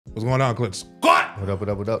What's going on, Clutch? Squat! What up, what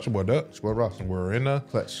up, what up? It's your boy Duck. Squad Ross. And we're in the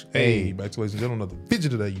Clutch. Hey, back to ladies and gentlemen, another video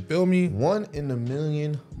today. You feel me? 1 in a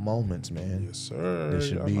million moments, man. Yes, sir. This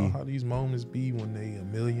should Y'all be know how these moments be when they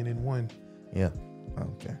 1,000,001. Yeah.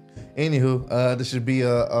 Okay. Anywho, this should be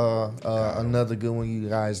another good one. You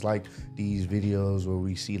guys like these videos where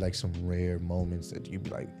we see like some rare moments that you'd be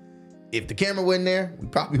like, if the camera wasn't there, we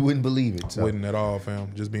probably wouldn't believe it. So. Wouldn't at all,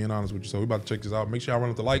 fam. Just being honest with you. So we about to check this out. Make sure y'all run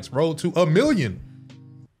up the likes. Roll to 1,000,000.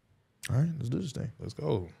 All right, let's do this thing. Let's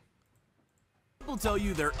go. People tell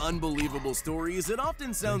you their unbelievable stories. It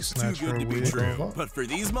often sounds too good to be true. But for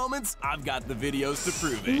these moments, I've got the videos to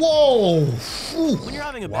prove it. Whoa! When you're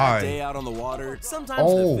having a bad day out on the water,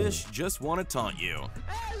 sometimes the fish just want to taunt you.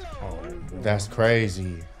 That's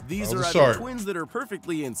crazy. These are either twins that are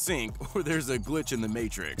perfectly in sync, or there's a glitch in the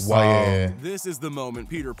Matrix. Wow. Yeah. This is the moment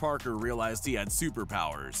Peter Parker realized he had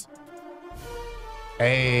superpowers.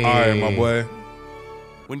 Hey. All right, my boy.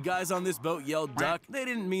 When guys on this boat yelled duck, they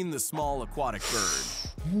didn't mean the small aquatic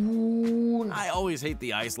bird. Ooh. I always hate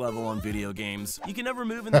the ice level on video games. You can never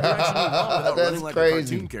move in the direction you want without running like a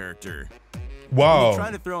cartoon character. Wow. You're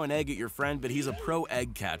trying to throw an egg at your friend, but he's a pro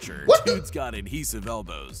egg catcher. What? Dude's got adhesive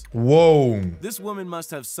elbows. Whoa. This woman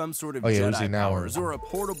must have some sort of Jedi Jedi powers or a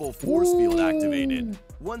portable force field activated.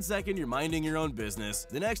 1 second you're minding your own business,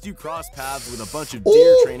 the next you cross paths with a bunch of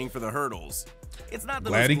deer training for the hurdles. It's not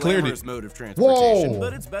the most glamorous mode of transportation,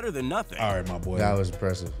 but it's better than nothing. All right, my boy. That was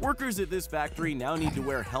impressive. Workers at this factory now need to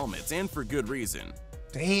wear helmets, and for good reason.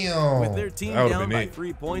 Damn. With their team down by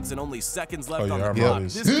 3 points and only seconds left on the clock,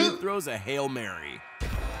 this kid throws a Hail Mary.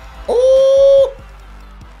 Oh!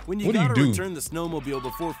 When you gotta return the snowmobile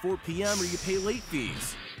before 4 p.m. or you pay late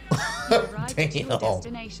fees. Damn.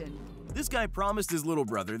 This guy promised his little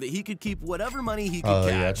brother that he could keep whatever money he could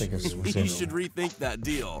catch. Yeah, I think it's he should rethink that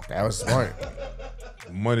deal. That was smart.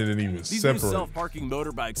 Money didn't even These separate. new self-parking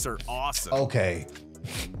motorbikes are awesome. Okay.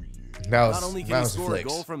 That was, not only can he score a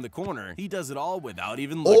goal from the corner, he does it all without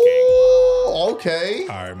even looking. Oh, okay.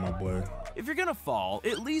 All right, my boy. If you're gonna fall,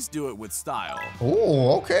 at least do it with style.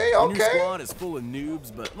 Oh, okay, When your squad is full of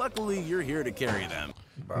noobs, but luckily you're here to carry them.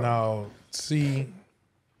 Now, see.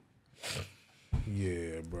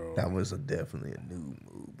 Yeah, bro. That was definitely a new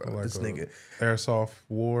move, bro. Like this nigga. Airsoft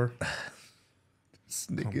war. This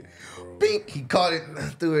nigga. Bink, he caught it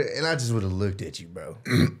through it, and I just would have looked at you, bro.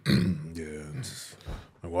 Yeah.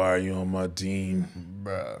 Like, why are you on my team?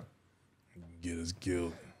 Bro. Get us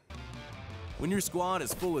killed. When your squad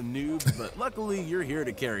is full of noobs, but luckily you're here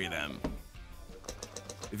to carry them.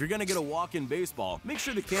 If you're gonna get a walk in baseball, make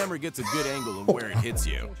sure the camera gets a good angle of where it hits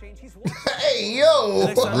you. Hey, yo!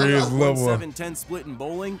 Next time you got 7-10 split in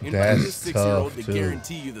bowling, invite this 6-year-old to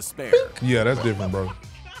guarantee you the spare. Yeah, that's different, bro.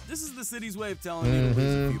 This is the city's way of telling you to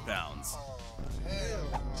lose a few pounds.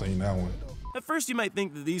 Seen that one. At first you might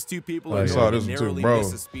think that these two people are saw going this to one too, narrowly bro.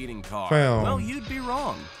 miss a speeding car. Fam. Well, you'd be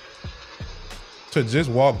wrong. To just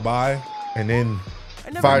walk by and then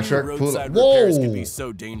I fire never truck knew pull roadside up. repairs Whoa! could be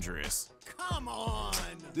so dangerous. Come on!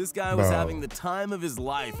 This guy was having the time of his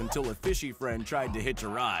life until a fishy friend tried to hitch a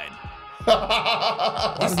ride.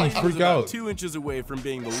 Why did he freak out? 2 inches away from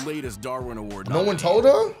being the latest Darwin Award No one nominee. told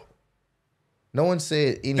her? No one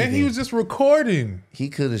said anything. And he was just recording. He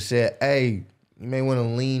could have said, hey, you may want to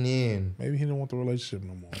lean in. Maybe he didn't want the relationship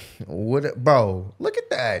no more. What, bro, look at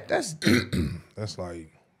that. That's That's like,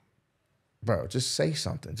 bro, just say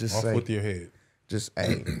something. Just off say with your head. Just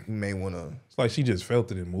hey, you may want to. It's like she just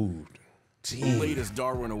felt it and moved. The latest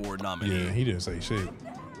Darwin Award nominee. Yeah, he didn't say shit.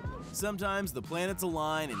 Sometimes the planets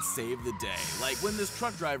align and save the day. Like when this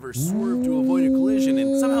truck driver swerved to avoid a collision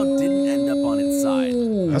and somehow didn't end up on its side.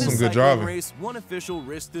 That's some good driving. Race, one official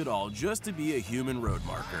risked it all just to be a human road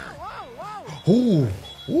marker. Ooh.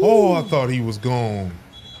 Oh, I thought he was gone.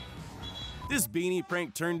 This beanie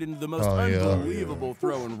prank turned into the most unbelievable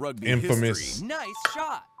throw in rugby history. Nice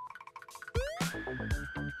shot.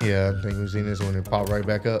 Yeah, I think we've seen this one and pop right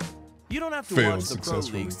back up. You don't have to watch the pro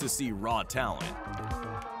leagues to see raw talent.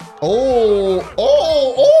 Oh,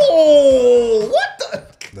 what the?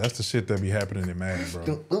 That's the shit that be happening in Madden,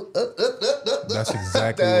 bro. That's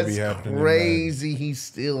exactly what be happening crazy. in Madden. He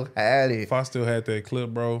still had it. If I still had that clip,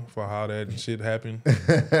 bro, for how that shit happened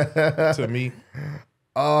to me.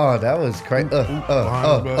 Oh, that was crazy.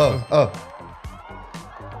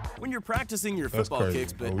 When you're practicing your football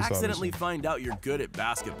kicks, but accidentally find out you're good at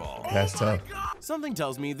basketball. That's tough. Something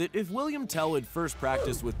tells me that if William Tell had first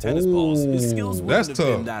practiced with tennis balls, his skills wouldn't have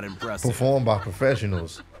been that impressive. Performed by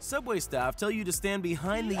professionals. Subway staff tell you to stand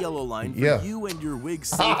behind the yellow line for you and your wig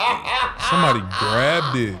safety. Somebody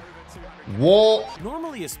grabbed it. Whoa.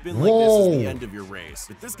 Normally a spin like this is the end of your race,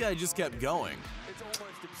 but this guy just kept going.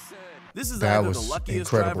 This is That either was the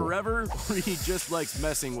luckiest incredible. driver ever, or he just likes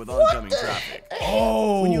messing with oncoming traffic.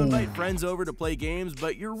 Oh. When you invite friends over to play games,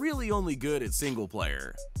 but you're really only good at single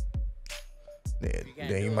player.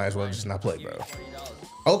 Yeah, you might as well just not play, bro.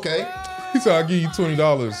 Okay. He said, "I'll give you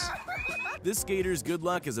 $20." This skater's good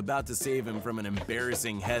luck is about to save him from an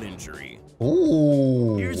embarrassing head injury.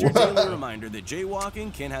 Ooh. Here's your daily reminder that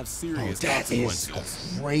jaywalking can have serious That is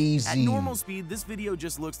consequences. crazy. At normal speed, this video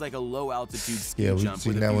just looks like a low-altitude ski Yeah, we've jump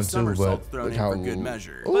seen with that a few one too, somersaults but thrown look in how- for good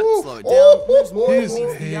measure. Ooh. But slow it down, there's more His than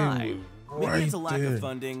meets the hand eye. was Maybe it's a right lack there. of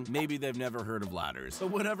funding, maybe they've never heard of ladders. But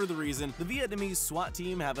whatever the reason, the Vietnamese SWAT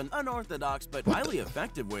team have an unorthodox but highly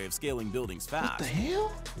effective way of scaling buildings fast. What the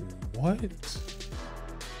hell? What?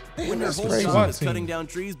 When your That's whole crazy. job is SWAT cutting team. down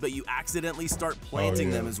trees, but you accidentally start planting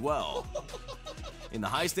yeah. them as well. In the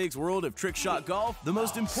high-stakes world of trick shot golf, the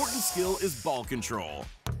most important skill is ball control.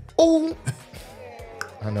 Oh.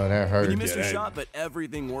 I know that hurt. You miss Yeah, your that- shot, but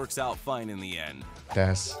everything works out fine in the end.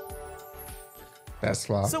 That's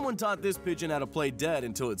flop. Someone taught this pigeon how to play dead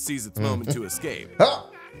until it sees its moment to escape. Ah,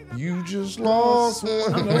 you just lost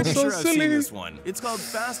I'm one. pretty so sure I've seen silly. this one. It's called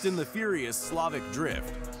Fast and the Furious Slavic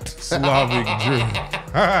Drift. Slavic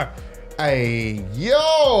drift. Hey, yo.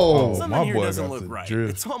 Oh, Something my here boy doesn't got look the right.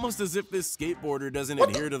 drift. It's almost as if this skateboarder doesn't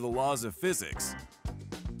adhere to the laws of physics.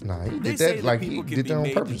 Nah, he They did say that like people he can did be that on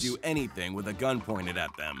made to purpose. do anything with a gun pointed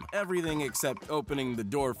at them. Everything except opening the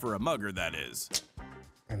door for a mugger, that is.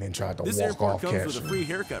 And then tried to This walk airport off comes cash. with a free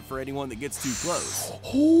haircut for anyone that gets too close.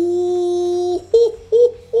 Ooh.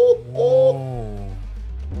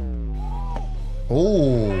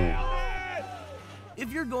 Ooh.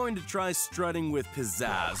 If you're going to try strutting with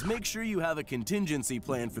pizzazz, make sure you have a contingency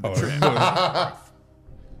plan for the Oh, trip.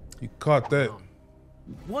 You caught that.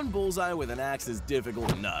 One bullseye with an axe is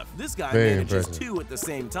difficult enough. This guy Very manages impressive. two at the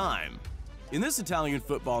same time. In this Italian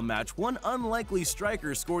football match, one unlikely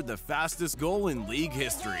striker scored the fastest goal in league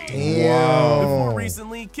history. Before Wow.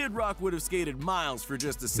 recently, Kid Rock would have skated miles for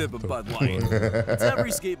just a sip of Bud Light. It's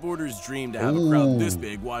every skateboarder's dream to have a crowd this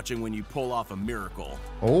big watching when you pull off a miracle.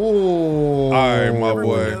 Oh. All right, my Everyone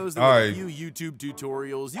boy. knows that All with a right. few YouTube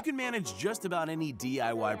tutorials, you can manage just about any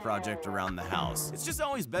DIY project around the house. It's just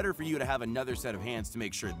always better for you to have another set of hands to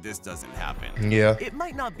make sure this doesn't happen. Yeah. It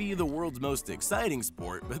might not be the world's most exciting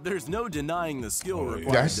sport, but there's no denying the skill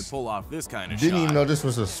required Yes. to pull off this kind of Didn't shot. even know this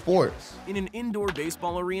was a sport. In an indoor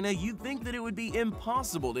baseball arena, you'd think that it would be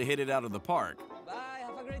impossible to hit it out of the park. Bye,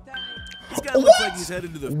 have a great time. This guy looks like he's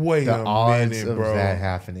headed to the Wait The a odds minute, of bro. that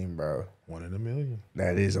happening, bro. 1 in a million.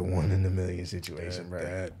 That is a 1 in a million situation,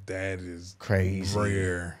 bro. That is Crazy.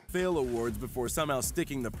 rare. fail awards before somehow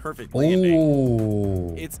sticking the perfect landing.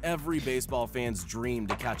 Ooh. It's every baseball fan's dream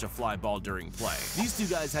to catch a fly ball during play. These two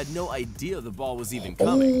guys had no idea the ball was even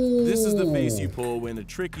coming. This is the face you pull when a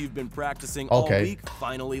trick you've been practicing all Okay. week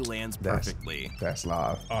finally lands perfectly. That's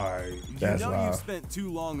live. All right. That's you know live. you've spent too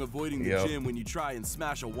long avoiding the Yep. gym when you try and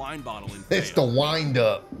smash a wine bottle and It's the fail. wind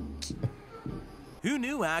up. Who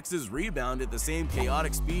knew axes rebound at the same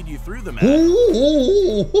chaotic speed you threw them at?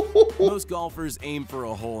 Ooh. Most golfers aim for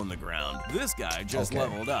a hole in the ground. This guy just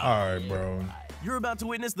leveled up. All right, bro. You're about to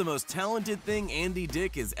witness the most talented thing Andy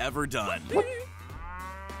Dick has ever done.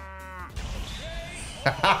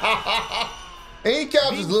 Any cops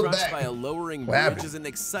Being just look crushed back. by a lowering What bridge happened? is an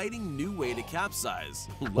exciting new way to capsize.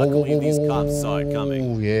 Whoa, whoa, Luckily, whoa, these whoa, cops saw it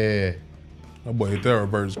coming. Oh, yeah. That boy hit that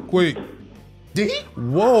reverse quick. Did he?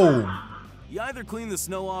 Whoa. You either clean the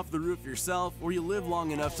snow off the roof yourself, or you live long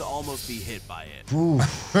enough to almost be hit by it.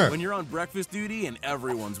 When you're on breakfast duty and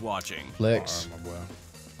everyone's watching. Flex. All right, my boy.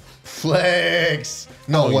 Flex.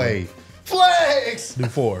 No Oh, way. Flex.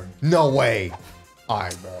 Before. No way. All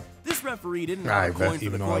right, bro. This referee didn't Alright, have a bro. coin for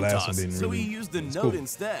Even the though our coin last one toss, didn't so he really- used the it's note cool.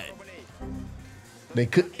 instead. They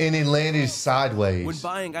could, and it landed sideways. When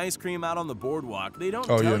buying ice cream out on the boardwalk, they don't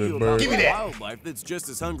Oh, tell yeah, the you bird. about Give the me that. wildlife that's just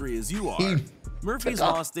as hungry as you are. He- Murphy's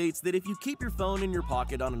Law states that if you keep your phone in your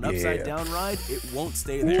pocket on an upside-down ride, it won't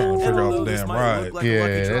stay there. Trying to figure And out the although this damn might ride. look like a Yeah,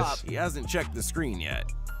 lucky drop, that's- he hasn't checked the screen yet.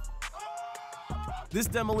 This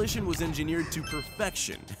demolition was engineered to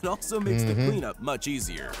perfection and also makes the cleanup much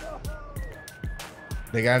easier.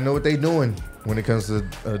 They gotta know what they doing when it comes to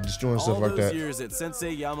destroying All stuff like those that. years at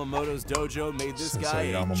Sensei Yamamoto's dojo made this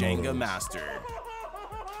Sensei guy a Jenga Yamamoto's. master.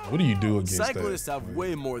 What do you do against Cyclists that? have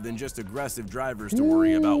way more than just aggressive drivers to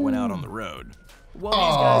worry about when out on the road. While these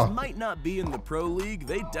Aw. guys might not be in the pro league,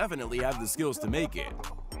 they definitely have the skills to make it.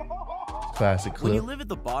 Classic When you clip. live at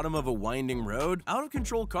the bottom of a winding road,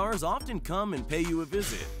 out-of-control cars often come and pay you a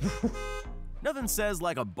visit. Nothing says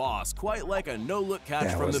like a boss, quite like a no-look catch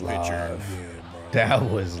That from was the pitcher. live. Yeah, bro.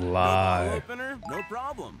 That was Bottle live. opener? No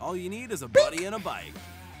problem. All you need is a buddy and a bike.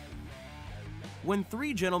 When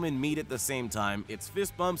three gentlemen meet at the same time, it's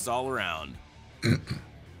fist bumps all around.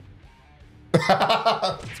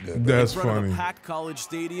 That's in front funny. Of a packed college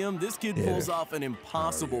stadium, this kid pulls off an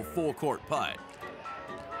impossible full court putt.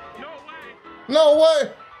 No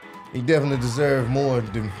way. He definitely deserved more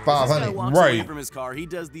than 500. As this guy walks away from his car, he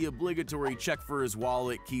does the obligatory check for his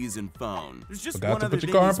wallet, keys, and phone. There's just one other thing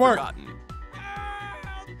he's forgotten.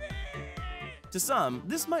 To some,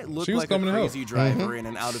 this might look like a crazy driver in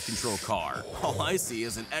an out-of-control car. All I see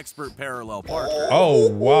is an expert parallel parker. Oh,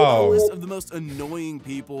 wow. On a list of the most annoying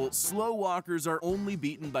people, slow walkers are only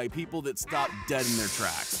beaten by people that stop dead in their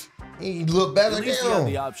tracks. He looked better than him. At least he had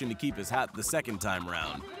the option to keep his hat the second time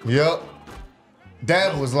round. Yep.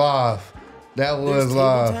 That was live. That was there's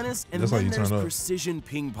live. Table tennis, and then there's precision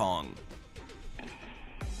ping pong.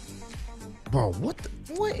 Bro, what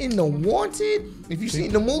in the Wanted? If you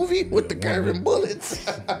seen the movie with the curving bullets.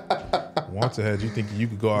 Wanted had you thinking you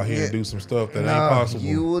could go out here and do some stuff that ain't possible.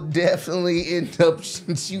 You will definitely end up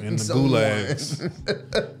shooting in the someone. gulags.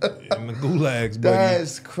 In the gulags, buddy.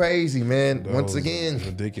 That's crazy, man. That Once again,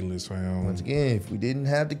 ridiculous, fam. Once again, if we didn't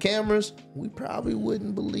have the cameras, we probably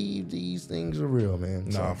wouldn't believe these things are real, man.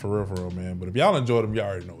 Nah, for real, man. But if y'all enjoyed them, y'all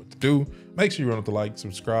already know what to do. Make sure you run up the like,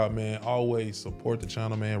 subscribe, man. Always support the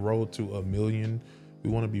channel, man. Road to 1 million. We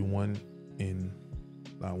want to be not 1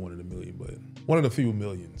 in a million, but one of the few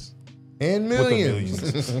millions. And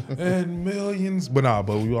millions. And millions. But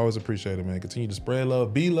we always appreciate it, man. Continue to spread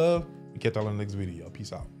love, be love. We catch y'all in the next video.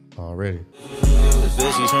 Peace out. Already. The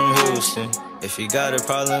bitch is from Houston. If you got a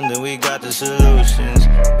problem, then we got the solutions.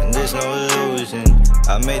 And there's no illusion.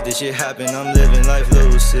 I made this shit happen, I'm living life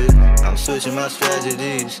lucid. I'm switching my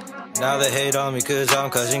strategies. Now they hate on me cause I'm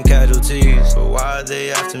causing casualties. But why are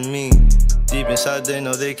they after me? Deep inside they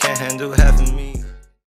know they can't handle half of me.